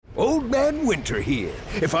Old Man Winter here.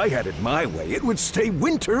 If I had it my way, it would stay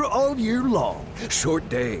winter all year long. Short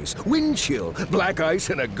days, wind chill, black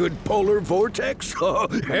ice, and a good polar vortex. Oh,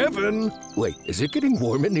 heaven. Wait, is it getting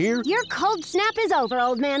warm in here? Your cold snap is over,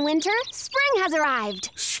 Old Man Winter. Spring has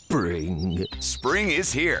arrived. Spring. Spring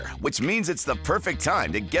is here, which means it's the perfect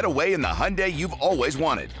time to get away in the Hyundai you've always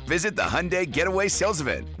wanted. Visit the Hyundai Getaway Sales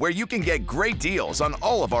Event, where you can get great deals on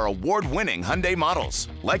all of our award-winning Hyundai models,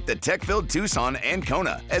 like the tech-filled Tucson and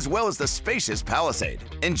Kona, as well as the spacious Palisade.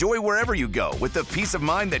 Enjoy wherever you go with the peace of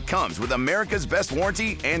mind that comes with America's best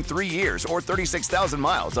warranty and 3 years or 36,000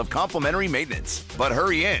 miles of complimentary maintenance. But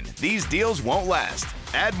hurry in, these deals won't last.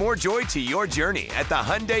 Add more joy to your journey at the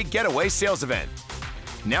Hyundai Getaway Sales Event.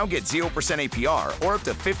 Now get 0% APR or up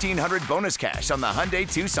to $1,500 bonus cash on the Hyundai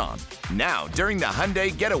Tucson. Now, during the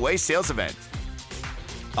Hyundai Getaway Sales Event.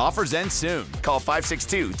 Offers end soon. Call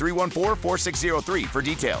 562-314-4603 for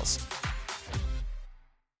details.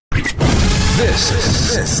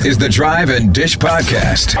 This is the Drive and Dish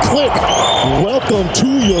Podcast. Click. Welcome to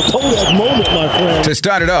your Kodak moment, my friend. To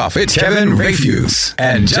start it off, it's Kevin Rayfuse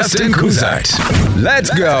and Justin Kuzite.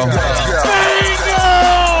 Let's go. Bingo!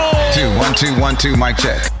 1 2 mic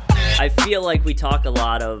check. I feel like we talk a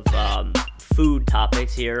lot of food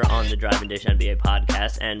topics here on the Drive and Dish NBA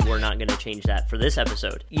podcast, and we're not going to change that for this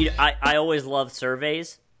episode. I always love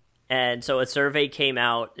surveys, and so a survey came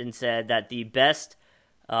out and said that the best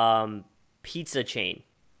pizza chain,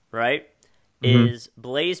 right, is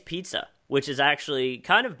Blaze Pizza, which is actually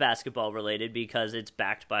kind of basketball related because it's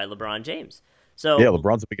backed by LeBron James. So yeah,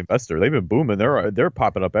 LeBron's a big investor. They've been booming. They're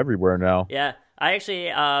popping up everywhere now. Yeah, I actually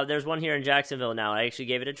there's one here in Jacksonville now. I actually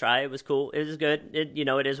gave it a try. It was cool. It was good. It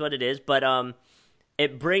is what it is. But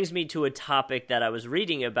it brings me to a topic that I was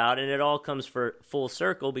reading about, and it all comes for full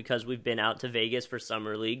circle because we've been out to Vegas for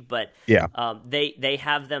Summer League. But yeah, they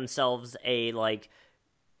have themselves a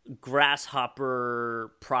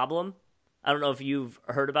grasshopper problem. I don't know if you've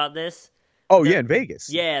heard about this. Oh, yeah, in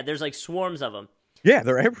Vegas. Yeah, there's swarms of them. Yeah,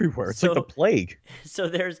 they're everywhere. It's like the plague. So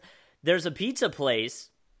there's a pizza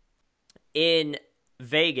place in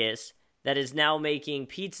Vegas that is now making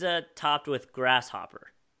pizza topped with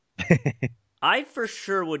grasshopper. I for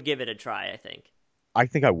sure would give it a try, I think. I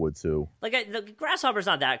think I would too. The grasshopper's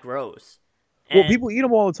not that gross. Well, people eat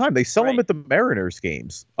them all the time. They sell them at the Mariners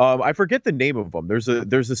games. I forget the name of them. There's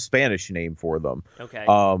a Spanish name for them. Okay.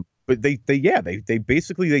 But they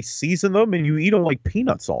basically season them and you eat them like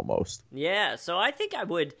peanuts almost. Yeah, so I think I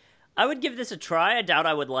would give this a try. I doubt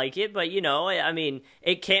I would like it, but I mean,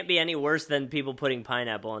 it can't be any worse than people putting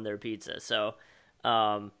pineapple on their pizza. So,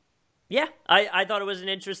 yeah, I thought it was an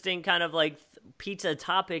interesting kind of pizza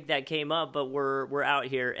topic that came up, but we're out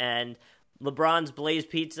here and LeBron's Blaze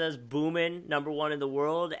Pizza's booming, #1 in the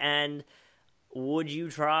world, and would you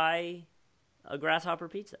try a grasshopper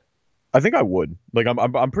pizza? I think I would.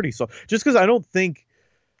 I'm pretty just because I don't think,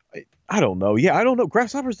 I don't know. Yeah, I don't know.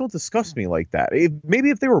 Grasshoppers don't disgust me like that. Maybe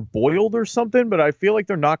if they were boiled or something, but I feel like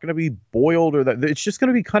they're not going to be boiled or that. It's just going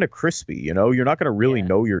to be kind of crispy. You're not going to really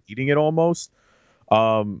know you're eating it almost.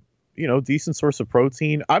 Decent source of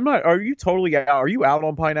protein. I'm not. Are you totally out? Are you out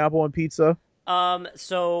on pineapple on pizza?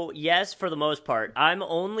 So yes, for the most part. I'm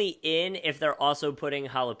only in if they're also putting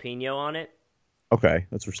jalapeno on it. Okay,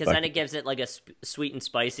 that's respectable. Because then it gives it a sweet and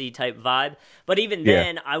spicy type vibe. But even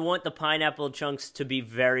then, I want the pineapple chunks to be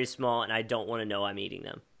very small, and I don't want to know I'm eating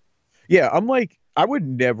them. Yeah, I would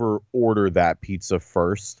never order that pizza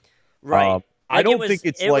first. Right. I don't think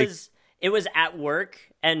it was at work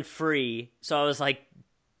and free, so I was like,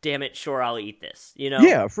 damn it, sure, I'll eat this,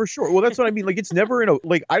 Yeah, for sure. Well, that's what I mean. It's never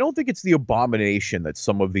I don't think it's the abomination that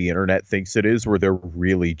some of the internet thinks it is, where they're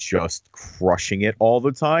really just crushing it all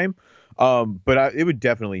the time. But it would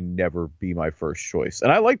definitely never be my first choice.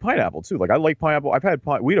 And I like pineapple too. I like pineapple.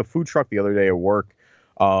 We had a food truck the other day at work.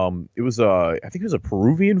 It was I think it was a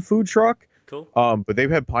Peruvian food truck. Cool. But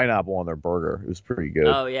they've had pineapple on their burger. It was pretty good.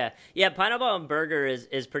 Oh yeah, yeah. Pineapple on burger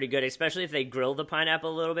is pretty good, especially if they grill the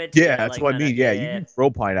pineapple a little bit. Yeah, that's what I mean. Yeah, you can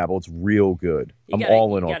grill pineapple. It's real good. I'm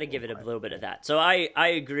all in on it. You got to give it a little bit of that. So I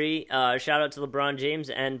agree. Shout out to LeBron James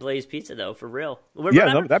and Blaze Pizza though, for real.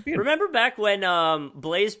 Remember back when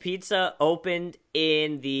Blaze Pizza opened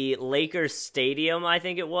in the Lakers stadium, I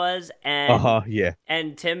think it was, and yeah.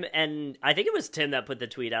 And Tim, and I think it was Tim that put the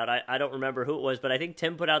tweet out. I don't remember who it was, but I think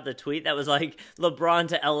Tim put out the tweet that was LeBron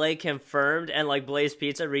to LA confirmed, and Blaze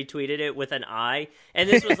Pizza retweeted it with an eye. And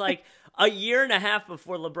this was a year and a half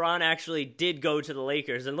before LeBron actually did go to the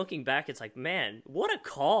Lakers. And looking back, it's man, what a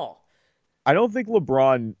call. I don't think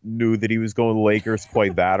LeBron knew that he was going to the Lakers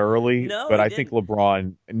quite that early, but I think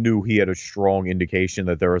LeBron knew he had a strong indication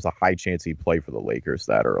that there was a high chance he'd play for the Lakers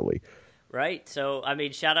that early. Right. So, I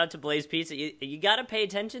mean, shout out to Blaze Pizza. You got to pay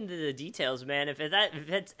attention to the details, man. If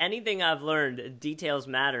it's anything I've learned, details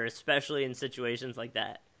matter, especially in situations like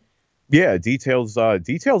that. Yeah, details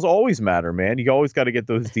always matter, man. You always got to get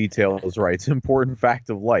those details right. It's an important fact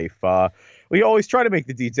of life. We always try to make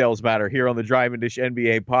the details matter here on the Drive and Dish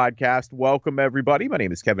NBA podcast. Welcome, everybody. My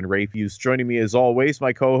name is Kevin Rafuse. Joining me, as always,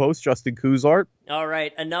 my co-host, Justin Kuzart. All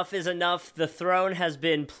right, enough is enough. The throne has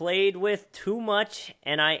been played with too much,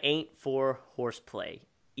 and I ain't for horseplay.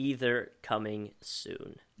 Either coming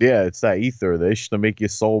soon. Yeah, it's that ether. They should make your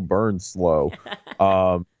soul burn slow.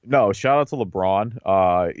 No, shout out to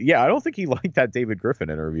LeBron. Yeah, I don't think he liked that David Griffin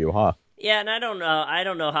interview, huh? Yeah, and I don't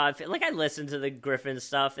know how I feel. Like, I listened to the Griffin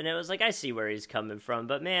stuff, and it was like, I see where he's coming from,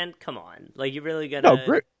 but man, come on. Like, you really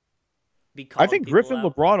gotta be calling I think Griffin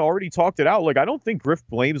out? LeBron already talked it out. Like, I don't think Griff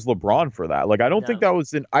blames LeBron for that. Like, I don't think that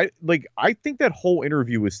was I think that whole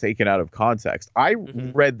interview was taken out of context. I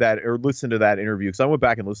read that or listened to that interview because I went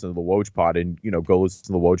back and listened to the Woj Pod, and go listen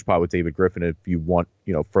to the Woj Pod with David Griffin if you want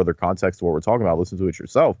further context to what we're talking about. Listen to it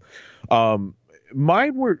yourself.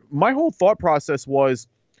 My whole thought process was,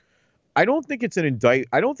 I don't think it's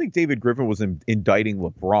I don't think David Griffin was indicting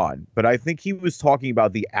LeBron, but I think he was talking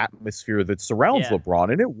about the atmosphere that surrounds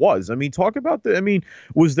LeBron, and it was. I mean,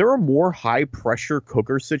 was there a more high pressure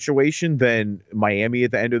cooker situation than Miami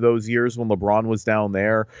at the end of those years when LeBron was down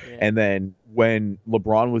there, and then when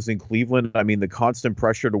LeBron was in Cleveland? I mean, the constant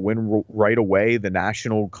pressure to win right away, the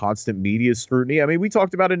national constant media scrutiny. I mean, we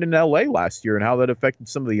talked about it in LA last year and how that affected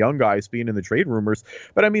some of the young guys being in the trade rumors.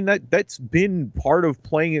 But I mean, that's been part of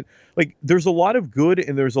playing it. Like, there's a lot of good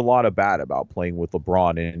and there's a lot of bad about playing with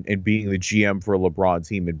LeBron and being the GM for a LeBron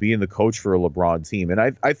team and being the coach for a LeBron team.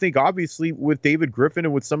 And I think obviously with David Griffin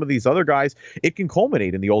and with some of these other guys, it can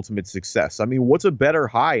culminate in the ultimate success. I mean, what's a better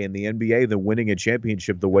high in the NBA than winning a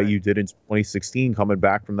championship the way you did in 2016, coming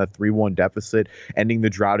back from that 3-1 deficit, ending the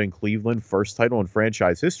drought in Cleveland, first title in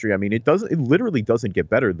franchise history? I mean, it literally doesn't get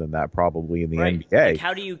better than that probably in the NBA. Like,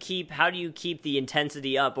 how do you keep the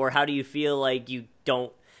intensity up, or how do you feel like you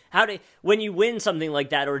don't? When you win something like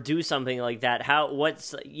that or do something like that,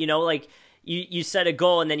 like you set a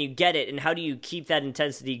goal and then you get it, and how do you keep that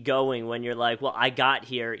intensity going when you're like, well, I got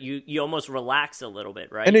here? You almost relax a little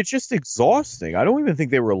bit, right? And it's just exhausting. I don't even think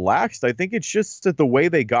they relaxed. I think it's just that the way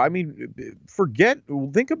they got. I mean,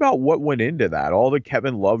 think about what went into that. All the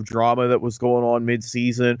Kevin Love drama that was going on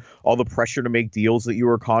mid-season, all the pressure to make deals that you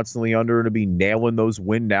were constantly under, to be nailing those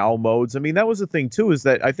win now modes. I mean, that was the thing too, is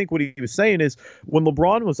that I think what he was saying is when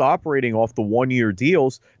LeBron was operating off the 1-year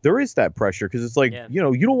deals, there is that pressure because it's like, you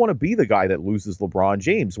don't want to be the guy that loses LeBron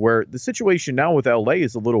James, where the situation now with LA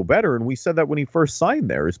is a little better. And we said that when he first signed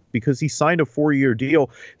there, is because he signed a 4-year deal.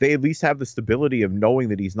 They at least have the stability of knowing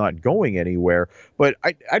that he's not going anywhere. But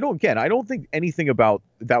I don't think anything about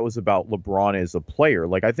that was about LeBron as a player.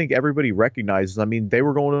 Like, I think everybody recognizes, I mean, they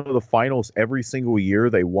were going to the finals every single year.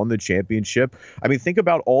 They won the championship. I mean, think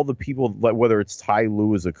about all the people, whether it's Ty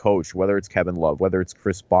Lue as a coach, whether it's Kevin Love, whether it's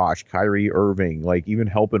Chris Bosh, Kyrie Irving, like even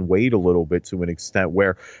helping Wade a little bit to an extent,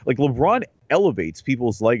 where like LeBron elevates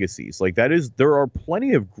people's legacies. Like, there are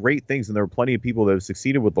plenty of great things, and there are plenty of people that have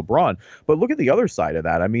succeeded with LeBron. But look at the other side of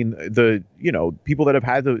that. I mean, people that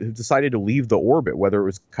have decided to leave the orbit, whether it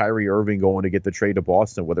was Kyrie Irving going to get the trade to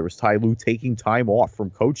Boston, whether it was Ty Lue taking time off from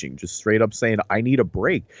coaching, just straight up saying, I need a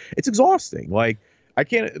break. It's exhausting. Like, I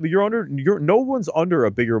can't. No one's under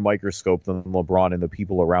a bigger microscope than LeBron and the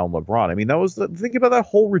people around LeBron. I mean, think about that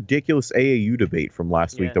whole ridiculous AAU debate from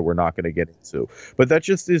last week that we're not going to get into. But that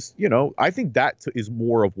just is, I think that is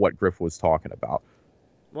more of what Griff was talking about.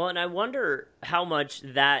 Well, and I wonder how much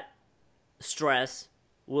that stress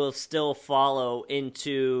will still follow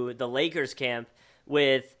into the Lakers camp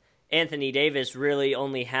with Anthony Davis really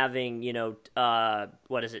only having,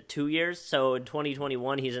 2 years? So in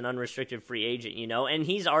 2021, he's an unrestricted free agent, and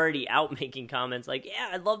he's already out making comments like,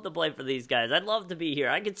 yeah, I'd love to play for these guys. I'd love to be here.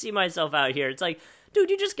 I could see myself out here. It's like, dude,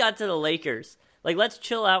 you just got to the Lakers. Like, let's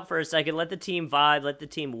chill out for a second. Let the team vibe. Let the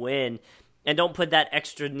team win. And don't put that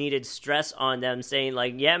extra needed stress on them saying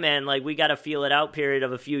like, yeah, man, like we got to feel it out period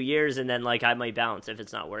of a few years. And then like I might bounce if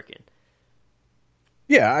it's not working.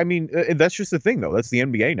 Yeah, I mean, that's just the thing, though. That's the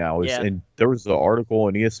NBA now. And there was an article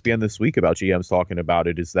on ESPN this week about GMs talking about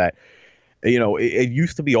it, is that, it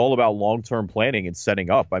used to be all about long-term planning and setting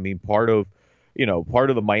up. I mean, part of part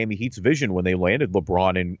of the Miami Heat's vision when they landed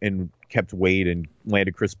LeBron and kept Wade and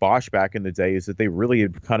landed Chris Bosh back in the day is that they really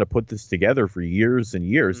had kind of put this together for years and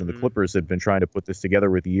years. And the Clippers had been trying to put this together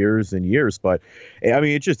with years and years. But, I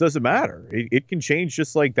mean, it just doesn't matter. It can change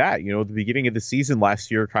just like that. At the beginning of the season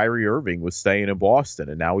last year, Kyrie Irving was staying in Boston,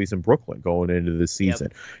 and now he's in Brooklyn going into this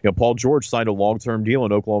season. Yep. Paul George signed a long-term deal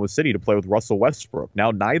in Oklahoma City to play with Russell Westbrook.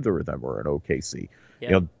 Now neither of them are in OKC.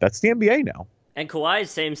 Yep. That's the NBA now. And Kawhi's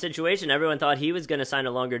same situation. Everyone thought he was going to sign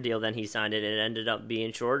a longer deal than he signed it, and it ended up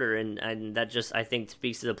being shorter. And that just, I think,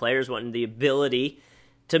 speaks to the players wanting the ability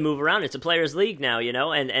to move around. It's a players' league now,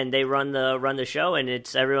 and they run the show, and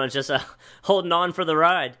it's everyone's just holding on for the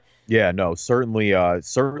ride. Yeah, no, certainly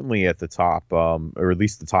at the top, or at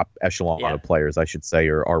least the top echelon of players, I should say,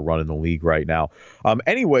 are running the league right now.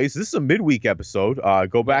 Anyways, this is a midweek episode.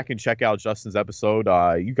 Go back and check out Justin's episode.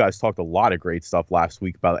 You guys talked a lot of great stuff last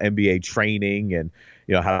week about NBA training and,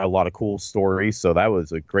 had a lot of cool stories. So that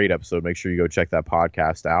was a great episode. Make sure you go check that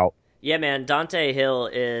podcast out. Yeah, man, Dante Hill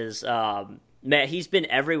is, man, he's been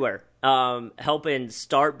everywhere, helping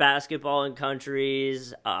start basketball in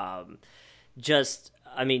countries,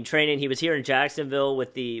 training. He was here in Jacksonville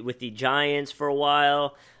with the Giants for a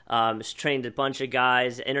while. Trained a bunch of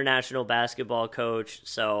guys, international basketball coach.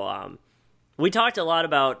 So we talked a lot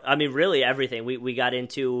about, really everything. We got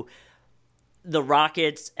into the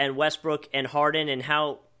Rockets and Westbrook and Harden and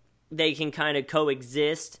how they can kind of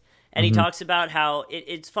coexist. And he talks about how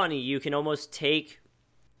it's funny. You can almost take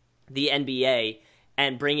the NBA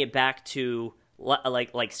and bring it back to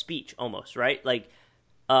like speech almost, right? Like,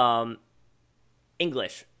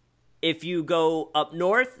 English. If you go up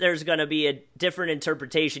north, there's going to be a different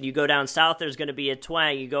interpretation. You go down south, there's going to be a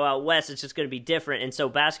twang. You go out west, it's just going to be different. And so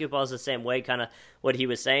basketball is the same way. Kind of what he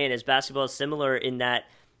was saying is basketball is similar in that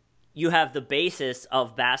you have the basis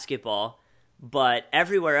of basketball, but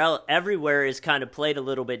everywhere is kind of played a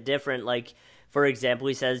little bit different. Like, for example,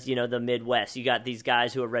 he says, the Midwest, you got these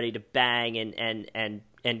guys who are ready to bang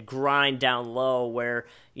and grind down low, where,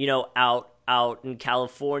 out in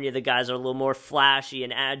California, the guys are a little more flashy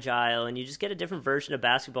and agile, and you just get a different version of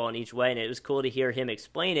basketball in each way. And it was cool to hear him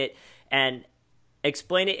explain it and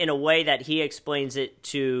explain it in a way that he explains it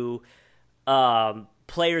to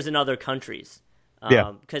players in other countries.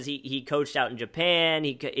 Because he coached out in Japan.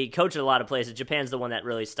 He coached a lot of places. Japan's the one that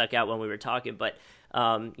really stuck out when we were talking, but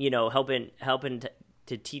helping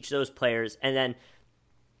to teach those players and then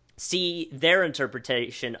see their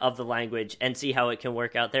interpretation of the language and see how it can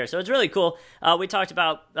work out there. So it's really cool. We talked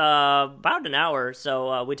about an hour.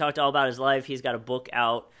 So we talked all about his life. He's got a book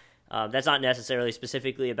out. That's not necessarily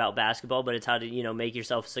specifically about basketball, but it's how to, make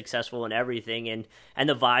yourself successful in everything and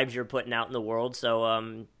the vibes you're putting out in the world.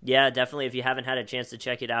 So, definitely if you haven't had a chance to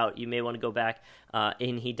check it out, you may want to go back.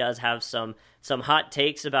 And he does have some hot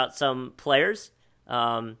takes about some players.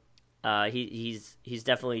 He's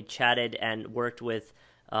definitely chatted and worked with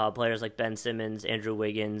players like Ben Simmons, Andrew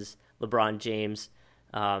Wiggins, LeBron James.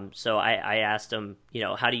 So I asked him,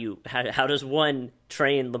 how does one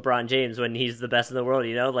train LeBron James when he's the best in the world?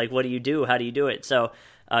 Like, what do you do? How do you do it? So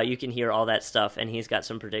you can hear all that stuff, and he's got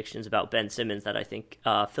some predictions about Ben Simmons that I think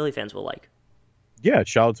Philly fans will like. Yeah,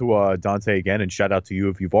 shout out to Dante again, and shout out to you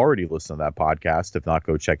if you've already listened to that podcast. If not,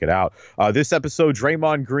 go check it out. This episode,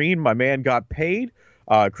 Draymond Green, my man, got paid.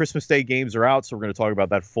 Christmas Day games are out, so we're going to talk about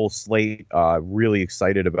that full slate. Really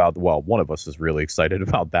excited about, one of us is really excited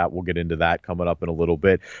about that. We'll get into that coming up in a little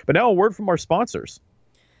bit. But now a word from our sponsors.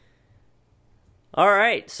 All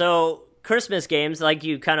right, so Christmas games, like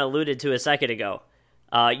you kind of alluded to a second ago.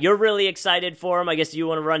 You're really excited for them. I guess you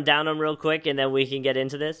want to run down them real quick, and then we can get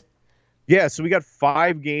into this? Yeah, so we got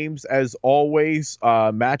 5 games, as always,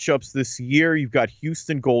 matchups this year. You've got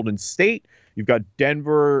Houston, Golden State. You've got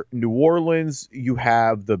Denver, New Orleans. You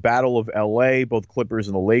have the Battle of L.A., both Clippers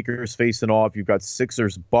and the Lakers facing off. You've got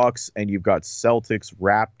Sixers, Bucks, and you've got Celtics,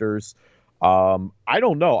 Raptors. I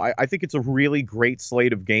don't know. I think it's a really great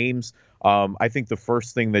slate of games. I think the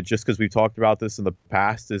first thing that, just because we've talked about this in the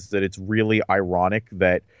past, is that it's really ironic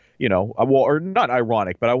that, or not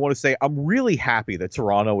ironic, but I want to say I'm really happy that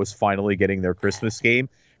Toronto is finally getting their Christmas game.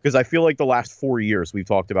 Because I feel like the last 4 years we've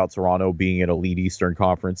talked about Toronto being an elite Eastern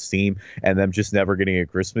Conference team and them just never getting a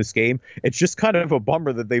Christmas game. It's just kind of a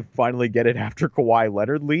bummer that they finally get it after Kawhi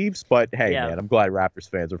Leonard leaves. But hey, man, I'm glad Raptors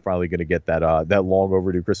fans are finally going to get that long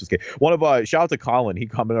overdue Christmas game. Shout out to Colin. He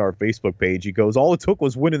commented on our Facebook page. He goes, all it took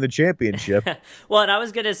was winning the championship. Well, and I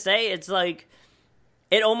was going to say, it's like,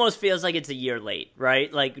 it almost feels like it's a year late,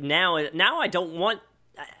 right? Like now I don't want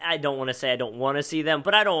to say I don't want to see them,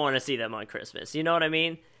 but I don't want to see them on Christmas. You know what I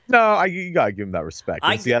mean? No, you gotta give them that respect.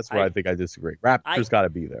 And see, that's where I think I disagree. Raptors got to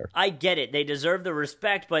be there. I get it; they deserve the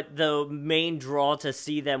respect, but the main draw to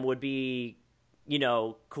see them would be,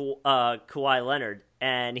 Kawhi Leonard,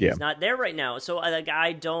 and he's not there right now. So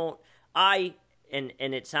and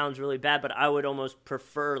it sounds really bad, but I would almost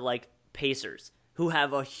prefer like Pacers, who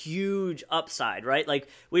have a huge upside, right? Like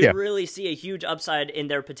we really see a huge upside in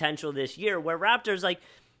their potential this year, where Raptors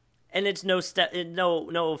and it's no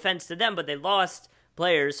offense to them, but they lost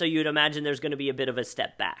players, so you'd imagine there's going to be a bit of a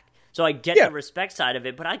step back. So I get the respect side of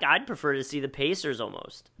it, but I'd prefer to see the Pacers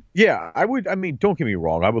almost. Yeah, I would. I mean, don't get me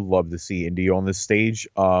wrong. I would love to see Indy on this stage.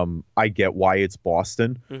 I get why it's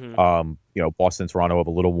Boston. Mm-hmm. Boston and Toronto have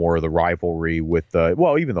a little more of the rivalry with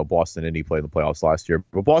even though Boston and Indy played in the playoffs last year,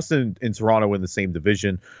 but Boston and Toronto in the same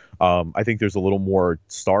division. I think there's a little more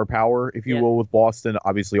star power, if you will, with Boston.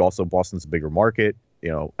 Obviously, also Boston's a bigger market.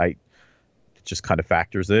 It just kind of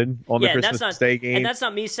factors in on the Christmas Day game. And that's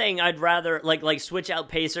not me saying I'd rather like switch out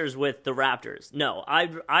Pacers with the Raptors. No,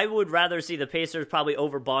 I would rather see the Pacers probably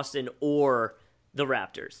over Boston or the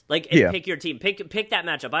Raptors. Pick your team. Pick that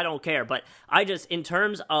matchup. I don't care. But I just, in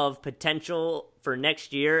terms of potential for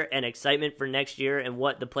next year and excitement for next year and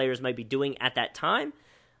what the players might be doing at that time,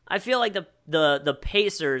 I feel like the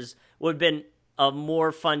Pacers would have been a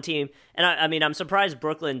more fun team. And I mean, I'm surprised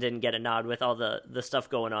Brooklyn didn't get a nod with all the stuff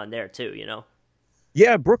going on there too,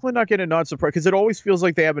 Yeah, Brooklyn not getting a nod, surprise, because it always feels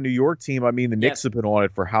like they have a New York team. I mean, the Knicks have been on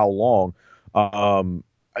it for how long?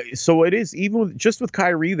 So it is, even just with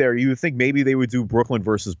Kyrie there, you would think maybe they would do Brooklyn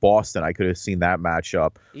versus Boston. I could have seen that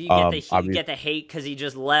matchup. You get the hate because he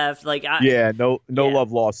just left. No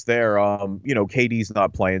love lost there. KD's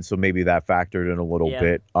not playing, so maybe that factored in a little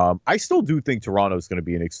bit. I still do think Toronto's going to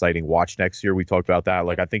be an exciting watch next year. We talked about that.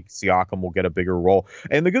 I think Siakam will get a bigger role.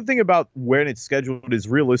 And the good thing about when it's scheduled is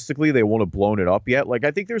realistically they won't have blown it up yet.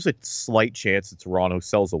 I think there's a slight chance that Toronto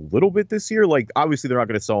sells a little bit this year. Obviously they're not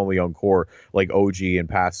going to sell only on core like OG and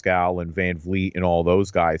Pascal and Van Vliet and all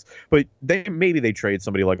those guys, but maybe they trade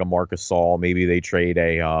somebody like a Marcus Gasol. Maybe they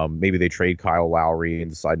trade Kyle Lowry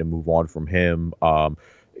and decide to move on from him.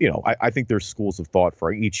 I think there's schools of thought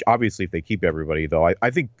for each. Obviously, if they keep everybody, though,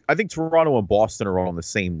 I think Toronto and Boston are on the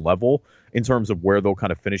same level in terms of where they'll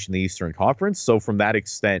kind of finish in the Eastern Conference. So from that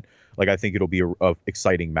extent, I think it'll be a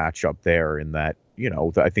exciting matchup there. In that,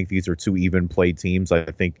 I think these are two even played teams. I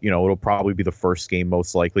think it'll probably be the first game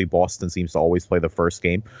most likely. Boston seems to always play the first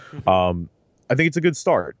game. I think it's a good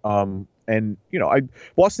start. Boston.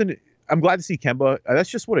 I'm glad to see Kemba. That's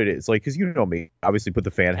just what it is. Because me, obviously put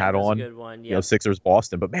the fan hat on. A good one, Sixers,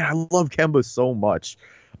 Boston. But man, I love Kemba so much.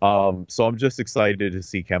 So I'm just excited to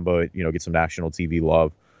see Kemba, get some national TV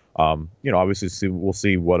love. Obviously we'll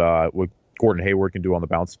see what Gordon Hayward can do on the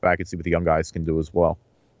bounce back and see what the young guys can do as well.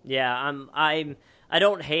 Yeah, I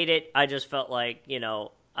don't hate it. I just felt like,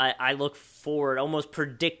 I look forward, almost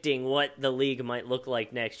predicting what the league might look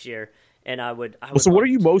like next year. And I would. So what are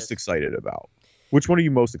you most excited about? Which one are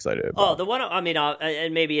you most excited about? Oh, the one,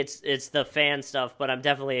 and maybe it's the fan stuff, but I'm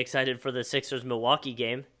definitely excited for the Sixers Milwaukee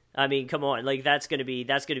game. I mean, come on, that's gonna be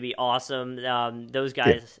awesome. Those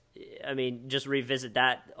guys, just revisit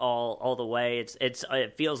that all the way.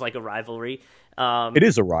 It feels like a rivalry. It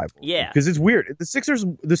is a rivalry. Yeah, because it's weird. The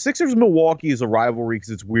Sixers Milwaukee is a rivalry because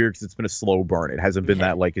it's weird because it's been a slow burn. It hasn't been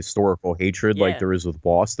that historical hatred like there is with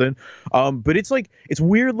Boston. But it's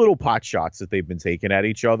weird little pot shots that they've been taking at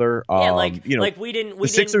each other. The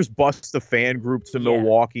Sixers bust the fan group to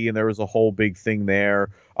Milwaukee, and there was a whole big thing there.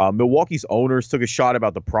 Milwaukee's owners took a shot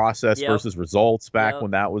about the process versus results back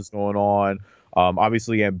when that was going on.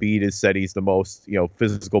 Obviously, Embiid has said he's the most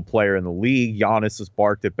physical player in the league. Giannis has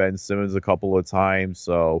barked at Ben Simmons a couple of times.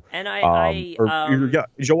 So, and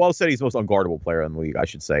Joel said he's the most unguardable player in the league, I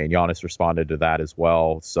should say, and Giannis responded to that as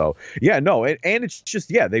well. So, and it's just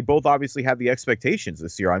they both obviously have the expectations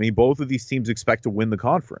this year. I mean, both of these teams expect to win the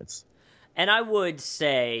conference. And I would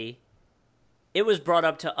say it was brought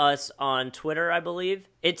up to us on Twitter, I believe.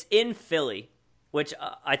 It's in Philly, which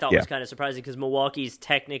I thought was kind of surprising because Milwaukee's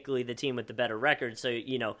technically the team with the better record. So,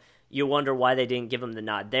 you wonder why they didn't give him the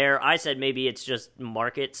nod there. I said maybe it's just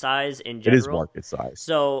market size in general. It is market size.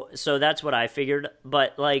 So that's what I figured.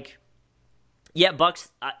 But, Bucks,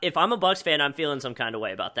 if I'm a Bucks fan, I'm feeling some kind of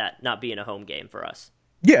way about that not being a home game for us.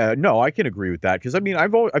 Yeah, no, I can agree with that because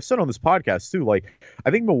I've said on this podcast too.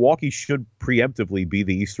 I think Milwaukee should preemptively be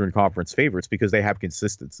the Eastern Conference favorites because they have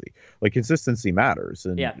consistency. Consistency matters,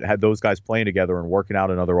 and had those guys playing together and working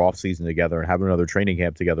out another offseason together and having another training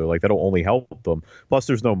camp together, that'll only help them. Plus,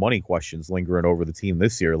 there's no money questions lingering over the team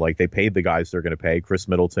this year. They paid the guys they're going to pay. Chris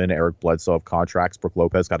Middleton, Eric Bledsoe have contracts. Brook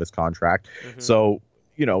Lopez got his contract. Mm-hmm. So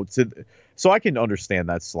So I can understand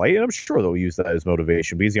that slight, and I'm sure they'll use that as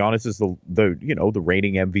motivation because Giannis is the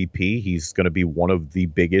reigning MVP. He's going to be one of the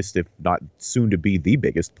biggest, if not soon to be the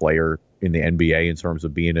biggest player in the NBA in terms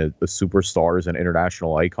of being a superstar as an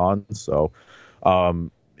international icon. So,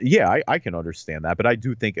 yeah, I can understand that, but I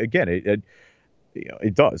do think again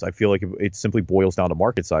it does. I feel like it simply boils down to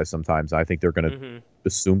market size sometimes. I think they're going to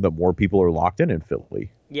assume that more people are locked in Philly.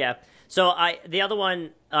 Yeah. So the other one,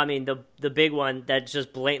 I mean, the big one that's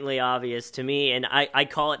just blatantly obvious to me, and I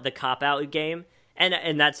call it the cop-out game,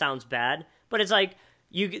 and that sounds bad, but it's like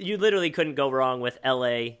you literally couldn't go wrong with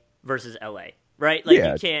LA versus LA, right? Like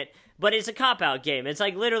you can't, but it's a cop-out game. It's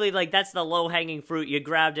like literally like that's the low-hanging fruit. You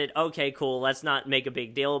grabbed it, okay, cool, let's not make a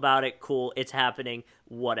big deal about it, cool, it's happening,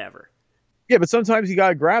 whatever. Yeah, but sometimes you got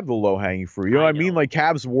to grab the low-hanging fruit. You know what I mean? Like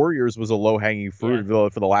Cavs Warriors was a low-hanging fruit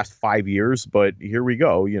for the last 5 years, but here we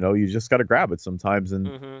go. You know, you just got to grab it sometimes.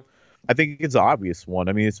 And I think it's an obvious one.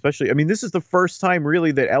 I mean, this is the first time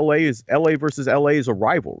really that LA versus LA is a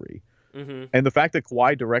rivalry. And the fact that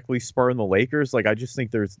Kawhi directly spurned the Lakers, like I just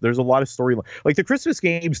think there's a lot of storyline. Like the Christmas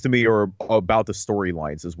games to me are about the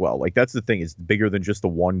storylines as well. Like that's the thing, is bigger than just the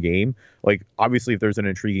one game. Like obviously if there's an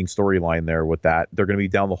intriguing storyline there with that, they're going to be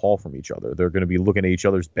down the hall from each other. They're going to be looking at each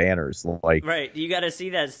other's banners. Like right, you got to see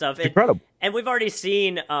that stuff. It's incredible. And we've already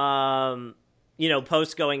seen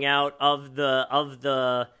posts going out of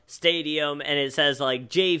the stadium, and it says like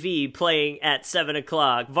JV playing at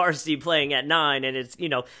 7:00, varsity playing at 9, and it's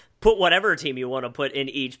put whatever team you want to put in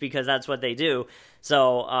each because that's what they do.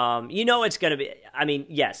 So, it's going to be, I mean,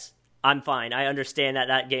 yes, I'm fine. I understand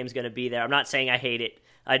that game's going to be there. I'm not saying I hate it.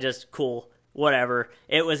 I just, cool, whatever.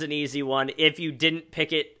 It was an easy one. If you didn't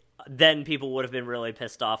pick it, then people would have been really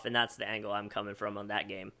pissed off, and that's the angle I'm coming from on that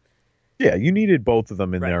game. Yeah, you needed both of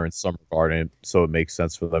them in there in some regard, and so it makes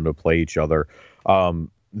sense for them to play each other.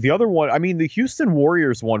 The other one, I mean, the Houston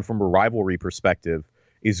Warriors one from a rivalry perspective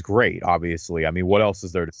is great, obviously. I mean, what else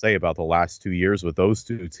is there to say about the last 2 years with those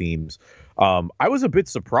two teams? I was a bit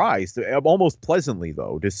surprised, almost pleasantly,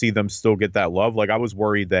 though, to see them still get that love. Like, I was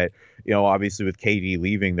worried that, obviously with KD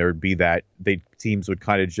leaving, there'd be that teams would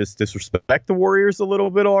kind of just disrespect the Warriors a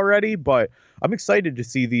little bit already. But I'm excited to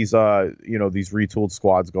see these, these retooled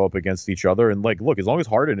squads go up against each other. And, like, look, as long as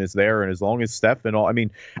Harden is there and as long as Steph and all, I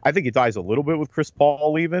mean, I think it dies a little bit with Chris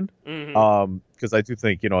Paul leaving. Because I do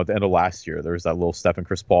think, at the end of last year, there was that little Steph and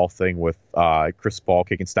Chris Paul thing with Chris Paul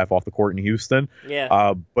kicking Steph off the court in Houston.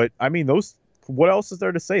 Yeah. But I mean, what else is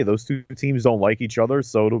there to say? Those two teams don't like each other,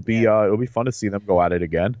 so it'll be fun to see them go at it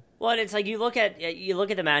again. Well, and it's like you look at the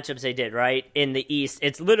matchups they did, right? In the East,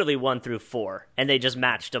 it's literally 1 through 4, and they just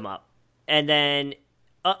matched them up. And then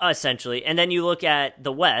essentially, and then you look at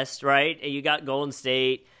the West, right? You got Golden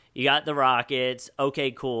State, you got the Rockets.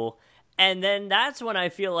 Okay, cool. And then that's when I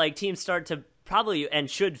feel like teams start to probably and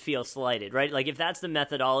should feel slighted, right? Like if that's the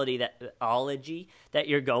methodology that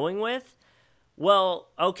you're going with, well,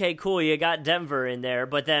 okay, cool, you got Denver in there,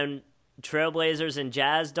 but then Trailblazers and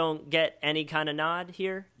Jazz don't get any kind of nod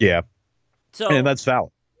here. Yeah. So and that's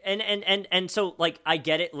foul. And so like I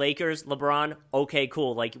get it, Lakers, LeBron, okay,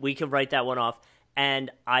 cool. Like we can write that one off.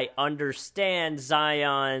 And I understand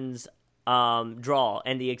Zion's draw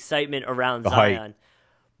and the excitement around Zion.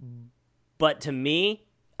 But to me,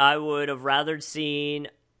 I would have rather seen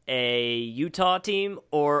a Utah team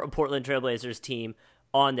or a Portland Trailblazers team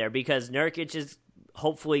on there because Nurkic is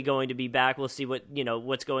hopefully going to be back. We'll see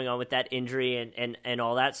what's going on with that injury and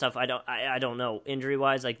all that stuff. I don't know. Injury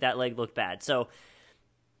wise, like that leg looked bad. So,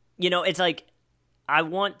 it's like I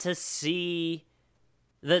want to see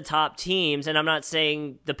the top teams, and I'm not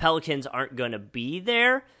saying the Pelicans aren't going to be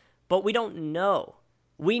there, but we don't know.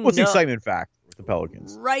 What's the excitement factor with the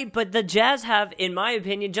Pelicans? Right, but the Jazz have, in my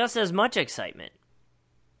opinion, just as much excitement.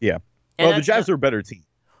 Yeah. Well, the Jazz are a better team.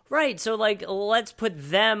 Right, so like let's put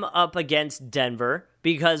them up against Denver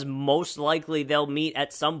because most likely they'll meet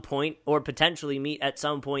at some point or potentially meet at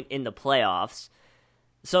some point in the playoffs.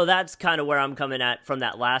 So that's kind of where I'm coming at from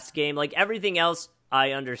that last game. Like everything else,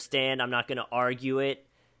 I understand. I'm not going to argue it.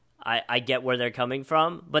 I get where they're coming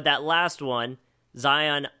from. But that last one,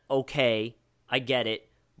 Zion, okay, I get it.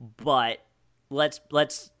 But let's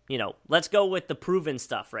go with the proven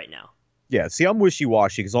stuff right now. Yeah, see, I'm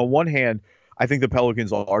wishy-washy because on one hand, I think the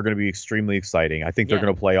Pelicans are going to be extremely exciting. I think they're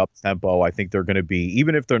going to play up tempo. I think they're going to be,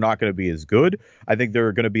 even if they're not going to be as good, I think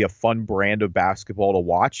they're going to be a fun brand of basketball to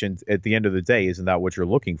watch. And at the end of the day, isn't that what you're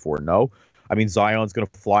looking for? No. I mean, Zion's going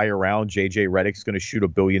to fly around. JJ Redick's going to shoot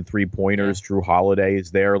 1 billion 3-pointers. Drew Holiday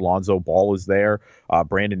is there. Lonzo Ball is there.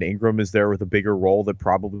 Brandon Ingram is there with a bigger role that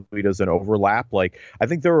probably doesn't overlap. Like, I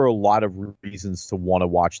think there are a lot of reasons to want to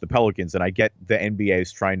watch the Pelicans, and I get the NBA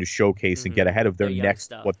is trying to showcase and get ahead of their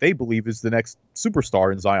next, what they believe is the next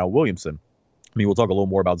superstar in Zion Williamson. I mean, we'll talk a little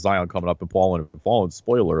more about Zion coming up in Fallen.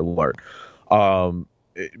 Spoiler alert.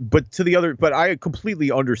 But I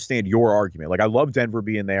completely understand your argument. Like, I love Denver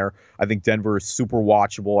being there. I think Denver is super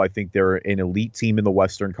watchable. I think they're an elite team in the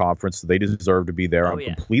Western Conference, so they deserve to be there. I'm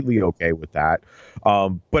completely okay with that.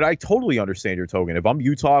 But I totally understand your token. If I'm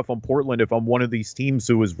Utah, if I'm Portland, if I'm one of these teams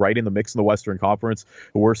who is right in the mix in the Western Conference,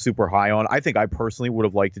 who we're super high on, I think I personally would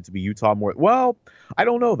have liked it to be Utah more. Well, I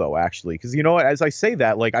don't know, though, actually, because, you know what, as I say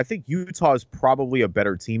that, like, I think Utah is probably a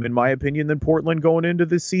better team, in my opinion, than Portland going into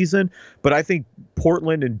this season. But I think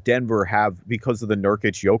Portland and Denver have, because of the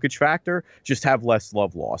Nurkic-Jokic factor, just have less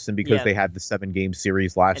love lost, and because they had the 7-game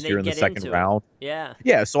series last year in the second round.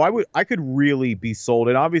 Yeah, so I could really be sold.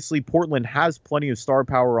 And obviously, Portland has plenty of star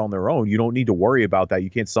power on their own. You don't need to worry about that. You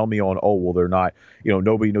can't sell me on, oh, well, they're not, you know,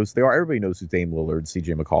 nobody knows who they are. Everybody knows who Dame Lillard and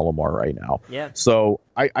CJ McCollum are right now. Yeah. So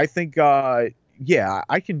I think, yeah,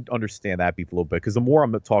 I can understand that beef a little bit, because the more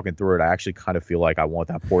I'm talking through it, I actually kind of feel like I want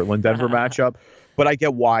that Portland-Denver matchup. But I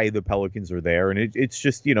get why the Pelicans are there. And it's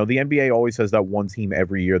just, you know, the NBA always has that one team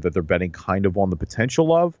every year that they're betting kind of on the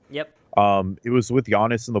potential of. Yep. It was with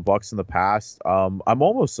Giannis and the Bucks in the past. I'm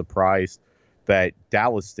almost surprised that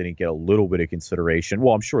Dallas didn't get a little bit of consideration.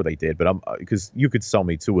 Well, I'm sure they did, but because you could sell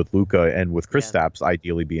me too with Luka and with Kristaps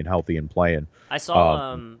ideally being healthy and playing. I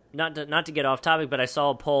saw not to get off topic, but I saw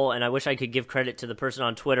a poll, and I wish I could give credit to the person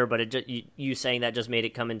on Twitter, but you saying that just made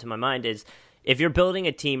it come into my mind. Is if you're building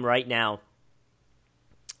a team right now,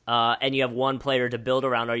 and you have one player to build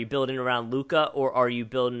around, are you building around Luka or are you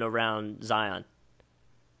building around Zion?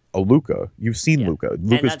 Oh, Luka. You've seen Luka.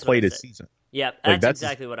 Luka's played his season. Yeah, that's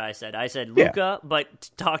exactly what I said. I said Luka, but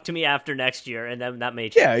talk to me after next year, and then that may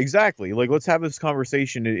change. Yeah, exactly. Like, let's have this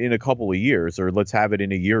conversation in a couple of years, or let's have it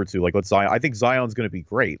in a year or two. Like, I think Zion's going to be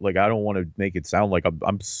great. Like, I don't want to make it sound like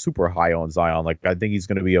I'm super high on Zion. Like, I think he's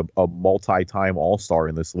going to be a multi-time all-star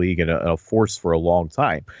in this league and a force for a long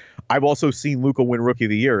time. I've also seen Luka win Rookie of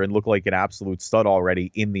the Year and look like an absolute stud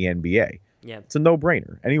already in the NBA. Yeah, it's a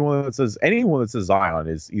no-brainer. Anyone that says Zion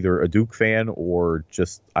is either a Duke fan or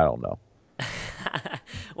just, I don't know.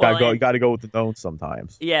 You got to go with the known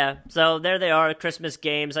sometimes. Yeah, so there they are, Christmas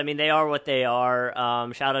games. I mean, they are what they are.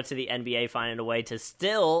 Shout out to the NBA finding a way to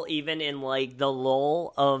still, even in like the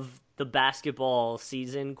lull of the basketball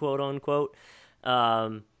season, quote unquote,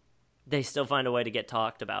 they still find a way to get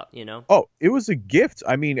talked about, you know? Oh, it was a gift.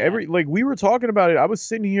 I mean, we were talking about it. I was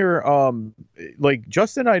sitting here, like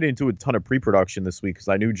Justin and I didn't do a ton of pre-production this week because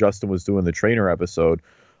I knew Justin was doing the trainer episode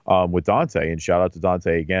with Dante, and shout out to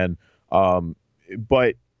Dante again.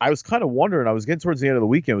 But I was kind of wondering, I was getting towards the end of the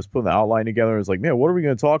weekend, I was putting the outline together, and I was like, man, what are we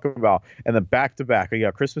going to talk about? And then back to back, I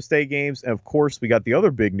got Christmas Day games, and of course, we got the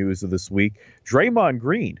other big news of this week. Draymond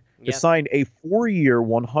Green has signed a 4-year,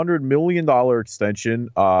 $100 million extension,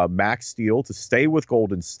 max deal to stay with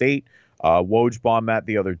Golden State. Woj bombed that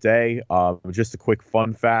the other day. Just a quick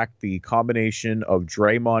fun fact, the combination of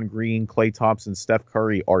Draymond Green, Klay Thompson, Steph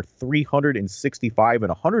Curry are 365 and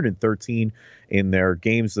 113 in their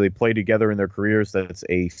games they play together in their careers. That's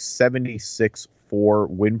a 76.4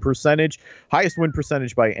 win percentage. Highest win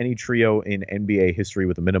percentage by any trio in NBA history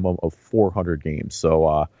with a minimum of 400 games.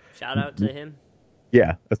 So shout out to him.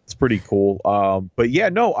 Yeah, that's pretty cool. But yeah,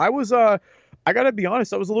 no, I got to be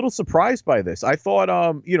honest, I was a little surprised by this. I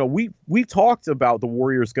thought, we talked about the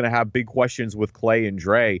Warriors going to have big questions with Klay and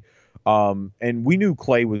Dre. And we knew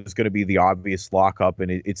Klay was going to be the obvious lockup, and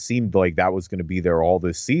it seemed like that was going to be there all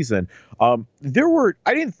this season. I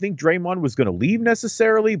didn't think Draymond was going to leave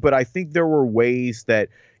necessarily, but I think there were ways that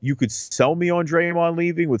you could sell me on Draymond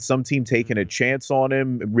leaving, with some team taking a chance on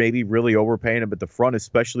him, maybe really overpaying him at the front,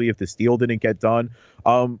 especially if this deal didn't get done.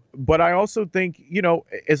 But I also think,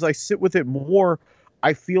 as I sit with it more,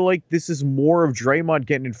 I feel like this is more of Draymond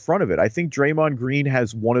getting in front of it. I think Draymond Green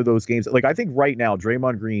has one of those games. Like, I think right now,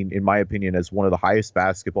 Draymond Green, in my opinion, has one of the highest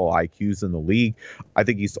basketball IQs in the league. I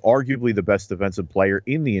think he's arguably the best defensive player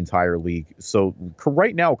in the entire league. So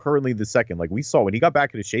right now, currently the second, like we saw when he got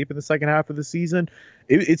back into shape in the second half of the season,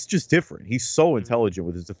 it's just different. He's so intelligent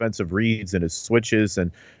with his defensive reads and his switches.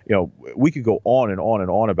 And, we could go on and on and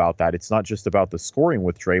on about that. It's not just about the scoring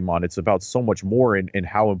with Draymond. It's about so much more in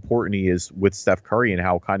how important he is with Steph Curry and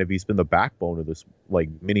how kind of he's been the backbone of this like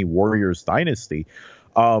mini Warriors dynasty.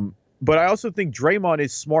 But I also think Draymond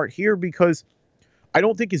is smart here because I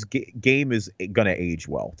don't think his game is going to age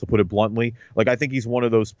well, to put it bluntly. Like, I think he's one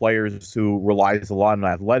of those players who relies a lot on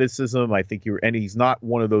athleticism. I think and he's not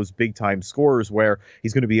one of those big time scorers where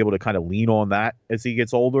he's going to be able to kind of lean on that as he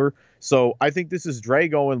gets older. So I think this is Dre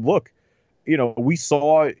going, look, we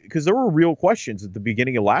saw, because there were real questions at the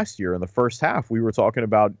beginning of last year in the first half. We were talking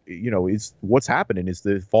about, is what's happening? Is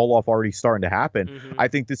the fall off already starting to happen? Mm-hmm. I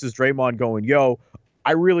think this is Draymond going,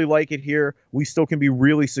 I really like it here. We still can be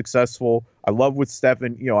really successful. I love with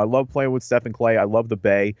Stephen. I love playing with Stephen Clay. I love the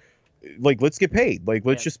Bay. Like, let's get paid. Like,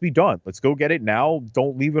 let's just be done. Let's go get it now.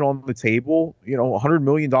 Don't leave it on the table. $100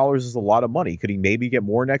 million is a lot of money. Could he maybe get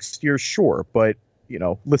more next year? Sure. But,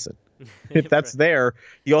 listen, if that's there,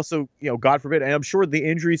 he also, God forbid, and I'm sure the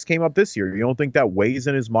injuries came up this year. You don't think that weighs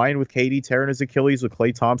in his mind with KD tearing his Achilles, with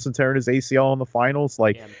Klay Thompson tearing his ACL in the finals?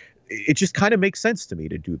 Like, it just kind of makes sense to me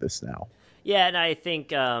to do this now. Yeah, and I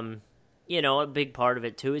think, a big part of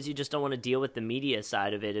it, too, is you just don't want to deal with the media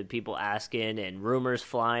side of it and people asking and rumors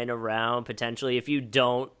flying around potentially. If you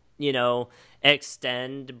don't,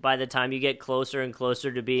 extend by the time you get closer and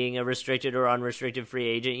closer to being a restricted or unrestricted free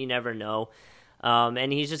agent, you never know.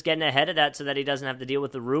 And he's just getting ahead of that so that he doesn't have to deal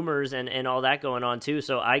with the rumors and all that going on, too.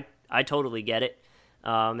 So I totally get it.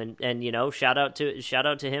 And shout out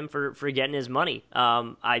to him for getting his money.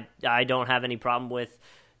 I don't have any problem with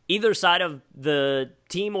either side of the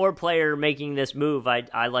team or player making this move.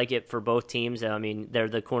 I like it for both teams. I mean, they're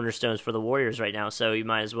the cornerstones for the Warriors right now, so you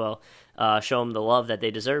might as well show them the love that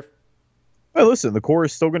they deserve. Well, listen, the core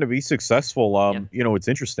is still going to be successful. It's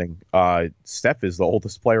interesting. Steph is the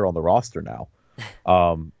oldest player on the roster now.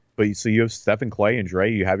 But so you have Steph and Clay and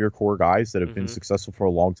Dre. You have your core guys that have been successful for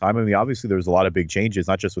a long time. I mean, obviously, there's a lot of big changes,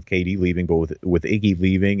 not just with KD leaving, but with Iggy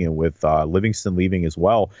leaving and with Livingston leaving as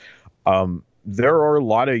well. There are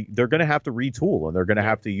they're going to have to retool, and they're going to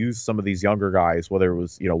have to use some of these younger guys, whether it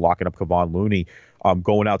was, locking up Kevon Looney,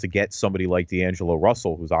 going out to get somebody like D'Angelo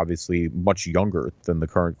Russell, who's obviously much younger than the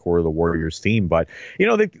current core of the Warriors team. But,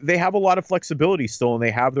 they have a lot of flexibility still, and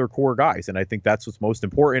they have their core guys. And I think that's what's most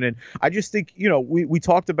important. And I just think, we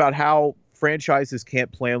talked about how franchises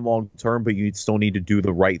can't plan long term, but you still need to do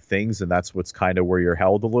the right things, and that's what's kind of where you're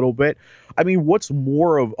held a little bit. I mean, what's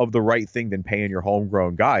more of the right thing than paying your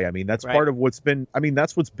homegrown guy? I mean, that's part of what's been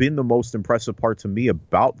the most impressive part to me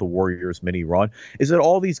about the Warriors mini run, is that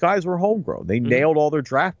all these guys were homegrown. They nailed all their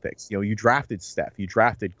draft picks. You drafted Steph, you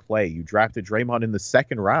drafted Clay, you drafted Draymond in the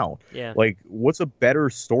second round. Yeah. Like, what's a better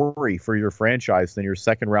story for your franchise than your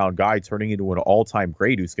second round guy turning into an all-time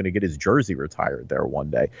great who's going to get his jersey retired there one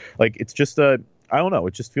day? Like, it's just I don't know.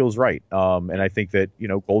 It just feels right. And I think that,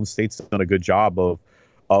 Golden State's done a good job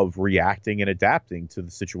of reacting and adapting to the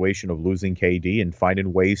situation of losing KD and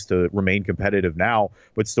finding ways to remain competitive now,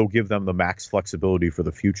 but still give them the max flexibility for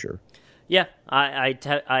the future. Yeah,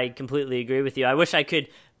 I completely agree with you. I wish I could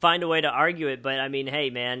find a way to argue it, but I mean,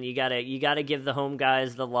 hey man, you gotta give the home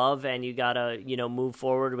guys the love, and you gotta, move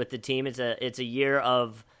forward with the team. It's a year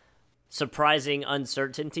of surprising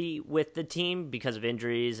uncertainty with the team because of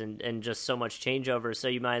injuries and just so much changeover. So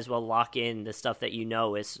you might as well lock in the stuff that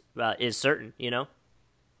is certain.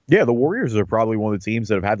 Yeah, the Warriors are probably one of the teams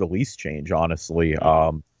that have had the least change, honestly,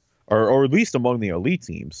 or at least among the elite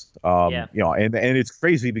teams. And it's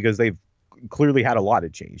crazy because they've clearly had a lot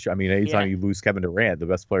of change. I mean, anytime you lose Kevin Durant, the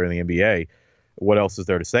best player in the NBA, what else is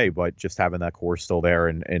there to say but just having that core still there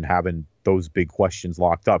and having those big questions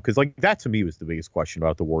locked up? Because that to me was the biggest question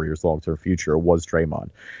about the Warriors' long-term future, was Draymond.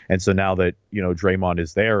 And so now that Draymond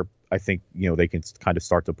is there, I think they can kind of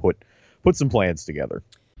start to put some plans together.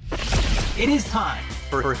 It is time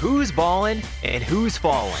for Who's Ballin' and Who's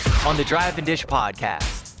Fallin' on the Drive and Dish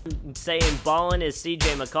podcast. Saying ballin' is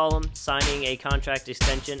CJ McCollum signing a contract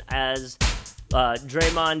extension as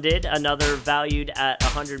Draymond did, another valued at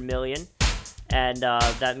 $100 million. And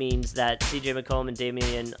that means that C.J. McCollum and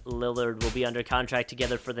Damian Lillard will be under contract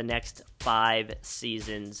together for the next 5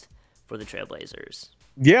 seasons for the Trailblazers.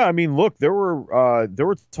 Yeah, I mean, look, there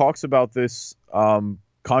were talks about this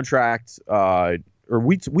contract, or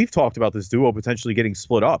we've talked about this duo potentially getting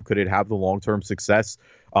split up. Could it have the long-term success?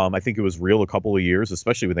 I think it was real a couple of years,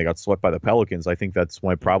 especially when they got swept by the Pelicans. I think that's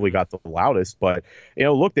when it probably got the loudest. But,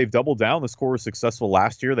 look, they've doubled down. The score was successful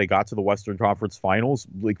last year. They got to the Western Conference Finals.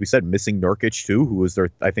 Like we said, missing Nurkic, too, who was their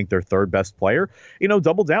third best player.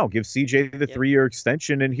 Double down. Give CJ the 3-year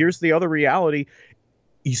extension. And here's the other reality.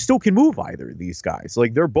 You still can move either of these guys.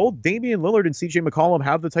 Like, they're both, Damian Lillard and CJ McCollum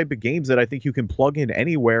have the type of games that I think you can plug in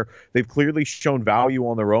anywhere. They've clearly shown value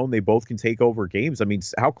on their own. They both can take over games. I mean,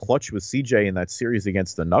 how clutch was CJ in that series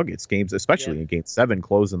against the Nuggets games, especially in Game 7,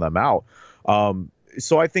 closing them out.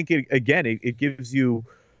 So I think, it gives you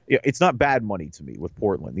yeah, it's not bad money to me with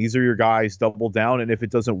Portland. These are your guys, double down, and if it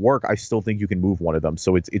doesn't work, I still think you can move one of them.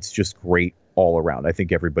 So it's just great all around. I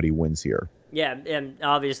think everybody wins here. Yeah, and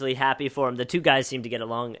obviously happy for him. The two guys seem to get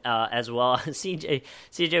along as well.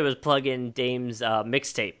 CJ was plugging Dame's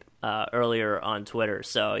mixtape earlier on Twitter,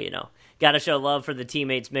 so got to show love for the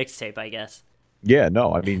teammates' mixtape, I guess. Yeah,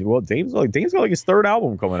 no, I mean, well, Dame's got like his third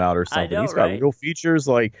album coming out or something. I know, He's got right? real features.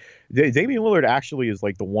 Like Damian Lillard actually is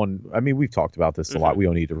like the one. I mean, we've talked about this a lot. We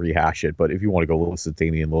don't need to rehash it, but if you want to go listen to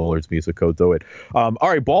Damian Lillard's music, go do it. All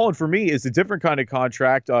right, balling for me is a different kind of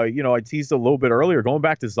contract. I teased a little bit earlier. Going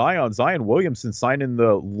back to Zion Williamson signing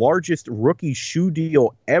the largest rookie shoe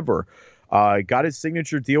deal ever. Got his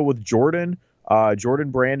signature deal with Jordan. Jordan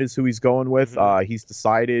Brand is who he's going with. He's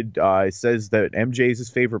decided. Says that MJ is his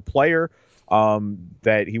favorite player.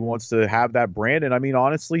 That he wants to have that brand. And I mean,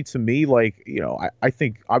 honestly, to me, like, I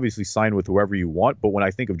think obviously sign with whoever you want. But when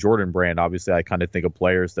I think of Jordan Brand, obviously I kind of think of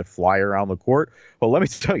players that fly around the court. But let me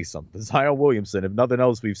tell you something, Zion Williamson, if nothing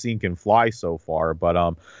else we've seen, can fly so far. But,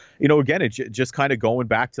 again, it's just kind of going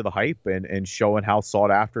back to the hype and showing how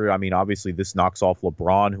sought after. I mean, obviously this knocks off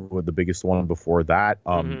LeBron, who was the biggest one before that.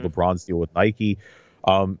 LeBron's deal with Nike.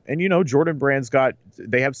 Jordan Brand's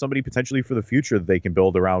they have somebody potentially for the future that they can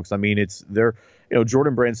build around. Cause I mean,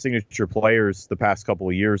 Jordan Brand's signature players the past couple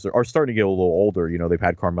of years are starting to get a little older. They've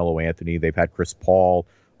had Carmelo Anthony, they've had Chris Paul.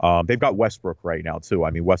 They've got Westbrook right now too. I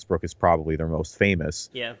mean, Westbrook is probably their most famous.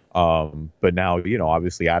 Yeah. But now,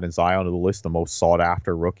 obviously adding Zion to the list, the most sought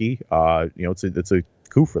after rookie, it's a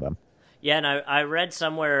coup for them. Yeah. And I read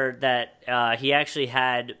somewhere that, he actually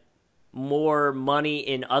had more money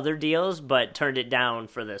in other deals, but turned it down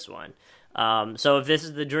for this one. So if this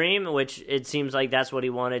is the dream, which it seems like that's what he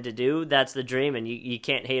wanted to do, that's the dream, and you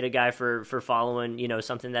can't hate a guy for following,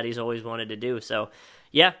 something that he's always wanted to do. So,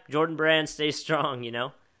 yeah, Jordan Brand stays strong,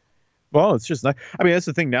 Well, it's just, I mean, that's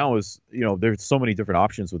the thing now is, there's so many different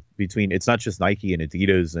options between, it's not just Nike and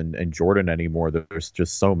Adidas and Jordan anymore. There's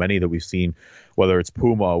just so many that we've seen, whether it's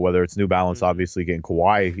Puma, whether it's New Balance, obviously getting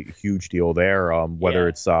Kawhi, huge deal there. Whether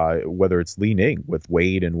it's Li Ning with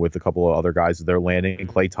Wade and with a couple of other guys that they're landing,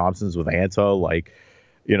 Klay Thompson's with Anta,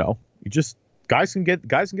 guys can get the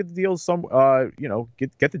deals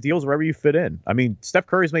get the deals wherever you fit in. I mean, Steph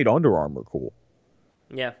Curry's made Under Armour cool.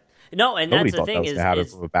 Yeah. No, and Nobody that's the thought thing that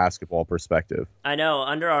was from a basketball perspective. I know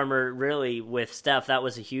Under Armour really with Steph, that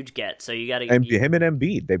was a huge get. So you got to him and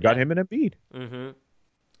Embiid. They've got him and Embiid. Mm-hmm.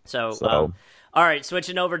 So all right,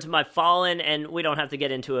 switching over to my fallen, and we don't have to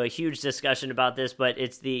get into a huge discussion about this, but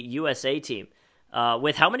it's the USA team.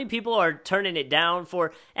 With how many people are turning it down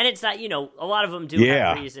for, and it's not, a lot of them do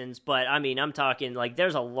have reasons, but I mean, I'm talking like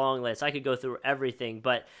there's a long list. I could go through everything,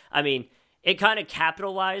 but I mean, it kind of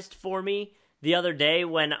capitalized for me the other day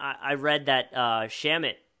when I read that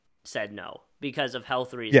Shamet said no because of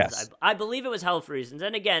health reasons. Yes. I believe it was health reasons.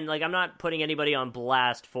 And again, like, I'm not putting anybody on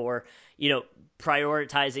blast for,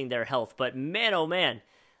 prioritizing their health. But man, oh man,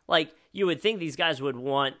 like, you would think these guys would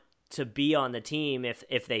want to be on the team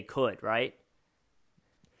if they could, right?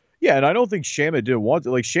 Yeah, and I don't think Shamet did want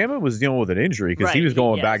to. Like, Shamet was dealing with an injury because he was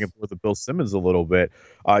going back and forth with Bill Simmons a little bit.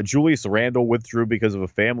 Julius Randle withdrew because of a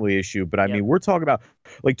family issue. But, I mean, we're talking about,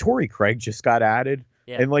 like, Torrey Craig just got added.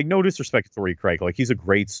 Yeah. And, like, no disrespect to Torrey Craig. Like, he's a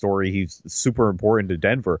great story. He's super important to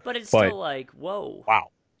Denver. But it's still like, whoa. Wow.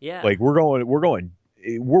 Yeah. Like, we're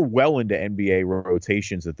well into NBA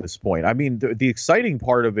rotations at this point. I mean, the exciting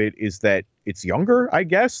part of it is that it's younger, I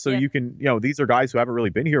guess. So you can, these are guys who haven't really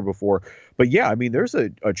been here before. But yeah, I mean, there's a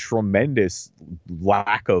tremendous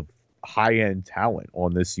lack of high-end talent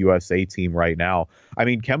on this USA team right now. I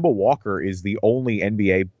mean, Kemba Walker is the only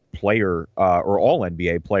NBA player or all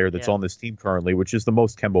NBA player that's on this team currently, which is the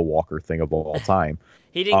most Kemba Walker thing of all time.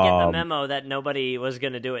 He didn't get the memo that nobody was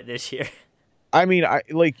going to do it this year. I mean,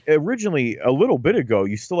 originally a little bit ago,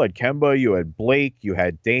 you still had Kemba, you had Blake, you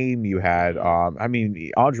had Dame, you had,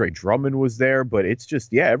 Andre Drummond was there, but it's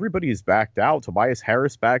just, everybody is backed out. Tobias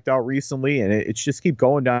Harris backed out recently, and it's just keep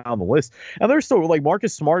going down the list. And there's still, like,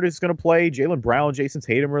 Marcus Smart is going to play, Jaylen Brown, Jason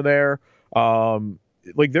Tatum are there.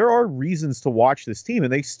 There are reasons to watch this team,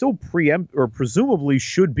 and they still presumably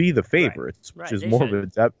should be the favorites, which is more of a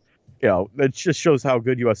depth. It just shows how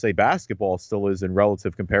good USA basketball still is in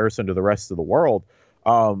relative comparison to the rest of the world.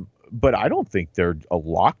 But I don't think they're a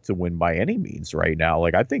lock to win by any means right now.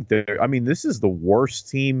 Like, I think this is the worst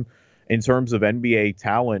team in terms of NBA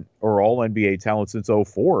talent or all NBA talent since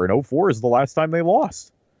 2004. And 2004 is the last time they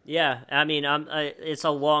lost. Yeah, I mean, it's a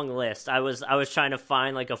long list. I was trying to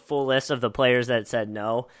find like a full list of the players that said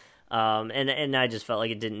no. And I just felt like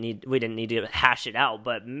we didn't need to hash it out,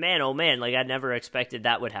 but man, oh man, like I never expected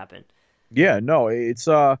that would happen. Yeah, no, it's,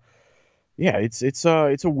 Yeah, it's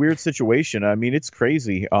a weird situation. I mean, it's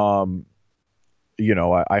crazy. I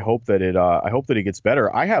hope that it gets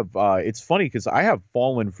better. I have it's funny because I have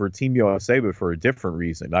fallen for Team USA, but for a different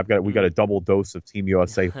reason. We got a double dose of Team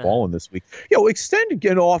USA fallen this week. Extend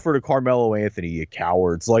an offer to Carmelo Anthony, you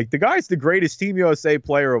cowards! Like, the guy's the greatest Team USA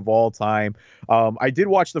player of all time. I did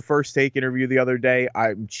watch the First Take interview the other day.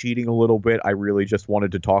 I'm cheating a little bit. I really just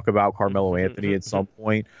wanted to talk about Carmelo Anthony at some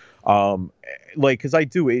point, because I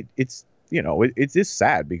do. It's it is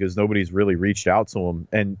sad because nobody's really reached out to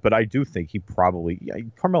him. But I do think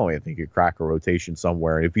Carmelo Anthony could crack a rotation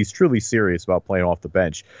somewhere. And if he's truly serious about playing off the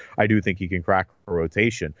bench, I do think he can crack a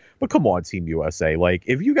rotation. But come on, Team USA. Like,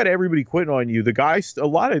 if you got everybody quitting on you, a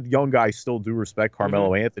lot of young guys still do respect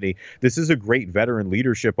Carmelo Anthony. This is a great veteran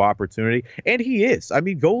leadership opportunity. And he is. I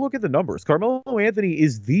mean, go look at the numbers. Carmelo Anthony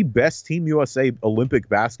is the best Team USA Olympic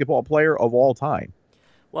basketball player of all time.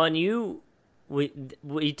 Well, and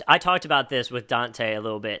I talked about this with Dante a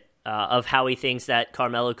little bit, of how he thinks that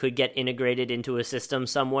Carmelo could get integrated into a system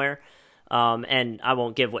somewhere. And I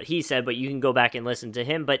won't give what he said, but you can go back and listen to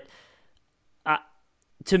him. But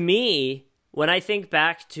to me, when I think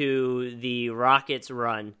back to the Rockets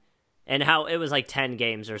run and how it was like 10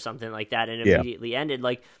 games or something like that and immediately ended,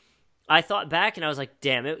 like, I thought back and I was like,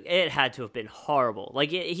 damn, it had to have been horrible.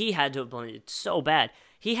 Like, he had to have played so bad.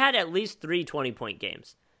 He had at least 3 20-point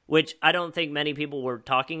games, which I don't think many people were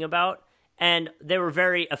talking about, and they were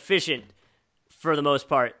very efficient for the most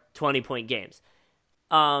part, 20-point games.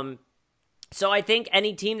 So I think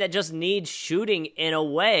any team that just needs shooting in a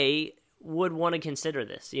way would want to consider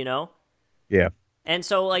this, you know? Yeah. And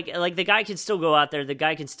so like the guy can still go out there, the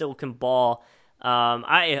guy can ball.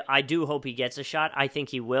 I do hope he gets a shot. I think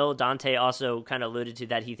he will. Dante also kind of alluded to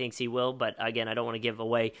that he thinks he will, but again, I don't want to give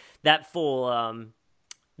away that full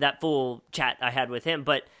chat I had with him,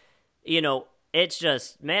 but it's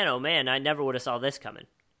just, man, oh man, I never would have saw this coming.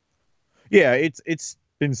 Yeah, it's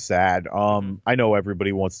been sad. I know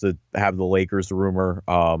everybody wants to have the Lakers rumor.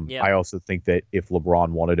 I also think that if LeBron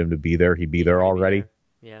wanted him to be there, he'd be there already.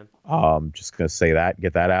 Yeah. Just gonna say that,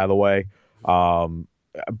 get that out of the way.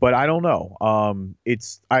 But I don't know.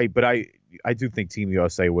 I do think Team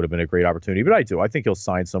USA would have been a great opportunity, but I think he'll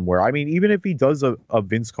sign somewhere. I mean, even if he does a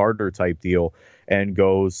Vince Carter type deal and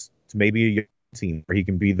goes to maybe a young team where he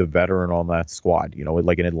can be the veteran on that squad,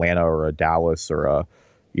 like an Atlanta or a Dallas or a,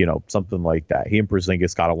 something like that. He and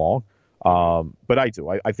Porzingis got along. But I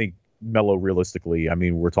think Melo, realistically, I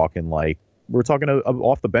mean, we're talking a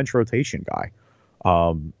off the bench rotation guy.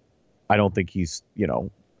 I don't think he's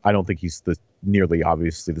the nearly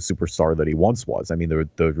obviously the superstar that he once was. I mean,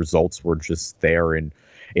 the results were just there in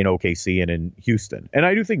OKC and in Houston. And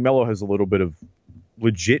I do think Melo has a little bit of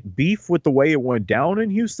legit beef with the way it went down in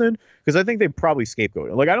Houston, because I think they probably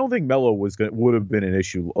scapegoated. Like, I don't think Melo would have been an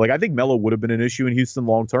issue. Like, I think Melo would have been an issue in Houston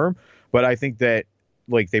long term, but I think that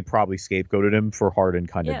they probably scapegoated him for Harden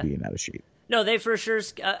kind of being out of shape. No, they for sure.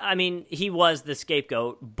 I mean, he was the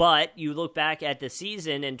scapegoat, but you look back at the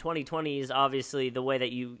season, and 2020 is obviously the way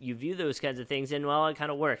that you view those kinds of things, and well, it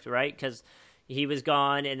kind of worked, right? Because he was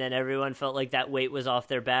gone, and then everyone felt like that weight was off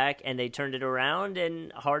their back, and they turned it around,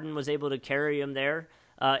 and Harden was able to carry him there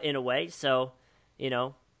in a way. So,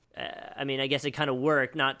 I mean, I guess it kind of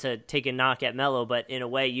worked, not to take a knock at Melo, but in a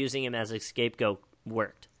way, using him as a scapegoat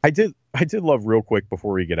worked. I did love, real quick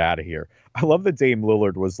before we get out of here, I love that Dame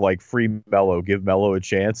Lillard was like, free Melo, give Melo a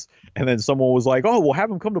chance. And then someone was like, oh, we'll have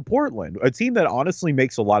him come to Portland, a team that honestly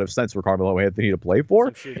makes a lot of sense for Carmelo Anthony to play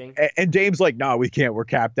for. And Dame's like, no, we can't. We're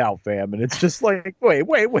capped out, fam. And it's just like, wait.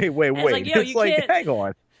 It's like, hang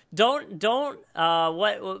on. Don't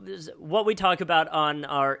what we talk about on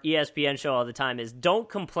our ESPN show all the time is don't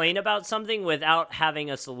complain about something without having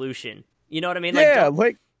a solution. You know what I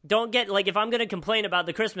mean? Don't get, if I'm going to complain about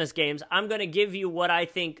the Christmas games, I'm going to give you what I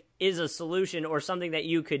think is a solution or something that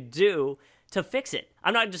you could do to fix it.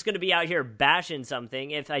 I'm not just going to be out here bashing something.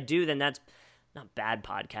 If I do, then that's not bad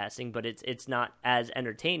podcasting, but it's not as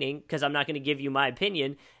entertaining because I'm not going to give you my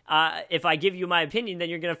opinion. If I give you my opinion, then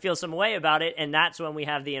you're going to feel some way about it, and that's when we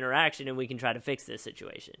have the interaction and we can try to fix this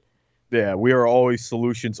situation. Yeah, we are always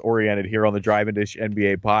solutions-oriented here on the Drive and Dish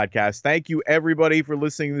NBA podcast. Thank you, everybody, for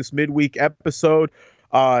listening to this midweek episode.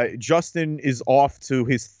 Justin is off to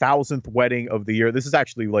his 1,000th wedding of the year. This is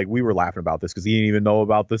actually, we were laughing about this because he didn't even know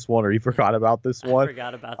about this one, or he forgot about this one. I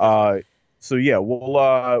forgot about this one. So yeah,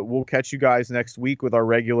 we'll catch you guys next week with our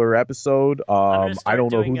regular episode. I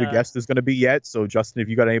don't know who the guest is going to be yet. So Justin, if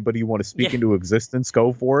you got anybody you want to speak into existence,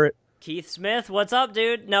 go for it. Keith Smith, what's up,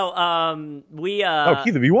 dude? No,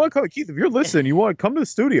 Keith, if you want to come, Keith, if you're listening, you want to come to the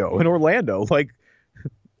studio in Orlando,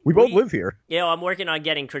 We both live here. I'm working on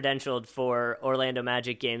getting credentialed for Orlando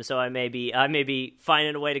Magic games, so I may be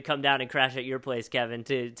finding a way to come down and crash at your place, Kevin,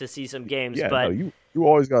 to see some games. Yeah, but no, you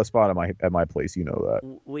always got a spot at my place. You know that.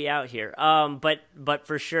 We out here. But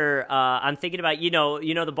for sure, I'm thinking about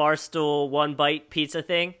the Barstool One Bite pizza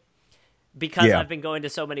thing. Because I've been going to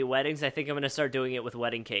so many weddings, I think I'm going to start doing it with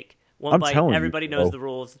wedding cake. One bite, everybody knows the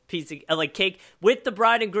rules. Pizza, like cake with the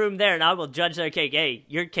bride and groom there, and I will judge their cake. Hey,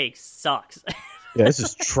 your cake sucks. Yeah, this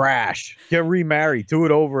is trash. Get remarried. Do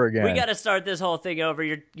it over again. We got to start this whole thing over.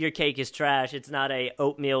 Your cake is trash. It's not a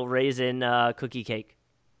oatmeal raisin cookie cake.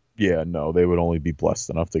 Yeah, no, they would only be blessed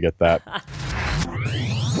enough to get that. I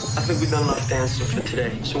think we've done enough dancing for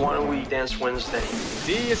today, so why don't we dance Wednesday?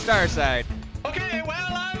 See you, Starside. Okay, well,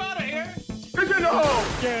 I'm out of here.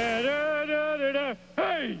 Hey!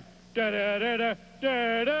 Hey!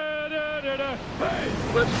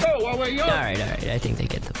 Let's go while we're young. All right. I think they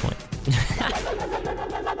get the point.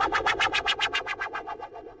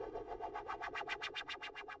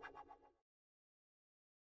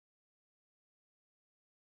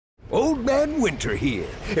 Old Man Winter here.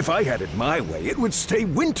 If I had it my way, it would stay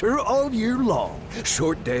winter all year long.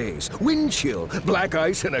 Short days, wind chill, black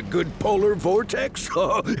ice, and a good polar vortex.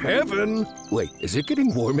 Oh, heaven! Wait, is it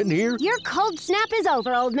getting warm in here? Your cold snap is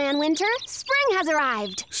over, Old Man Winter. Spring has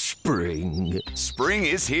arrived. Spring. Spring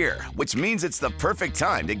is here, which means it's the perfect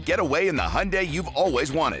time to get away in the Hyundai you've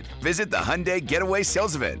always wanted. Visit the Hyundai Getaway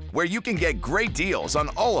Sales Event, where you can get great deals on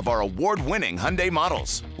all of our award-winning Hyundai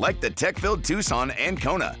models, like the tech-filled Tucson and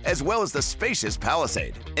Kona, as well as the spacious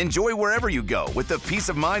Palisade. Enjoy wherever you go with the peace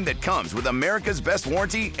of mind that comes with America's best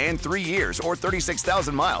warranty and 3 years or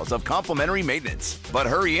 36,000 miles of complimentary maintenance. But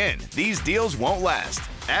hurry in, these deals won't last.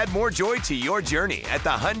 Add more joy to your journey at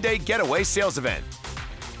the Hyundai Getaway Sales Event.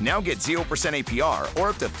 Now get 0% APR or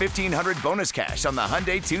up to $1,500 bonus cash on the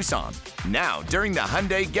Hyundai Tucson. Now, during the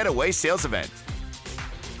Hyundai Getaway Sales Event.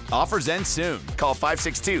 Offers end soon. Call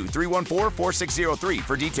 562-314-4603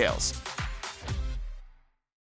 for details.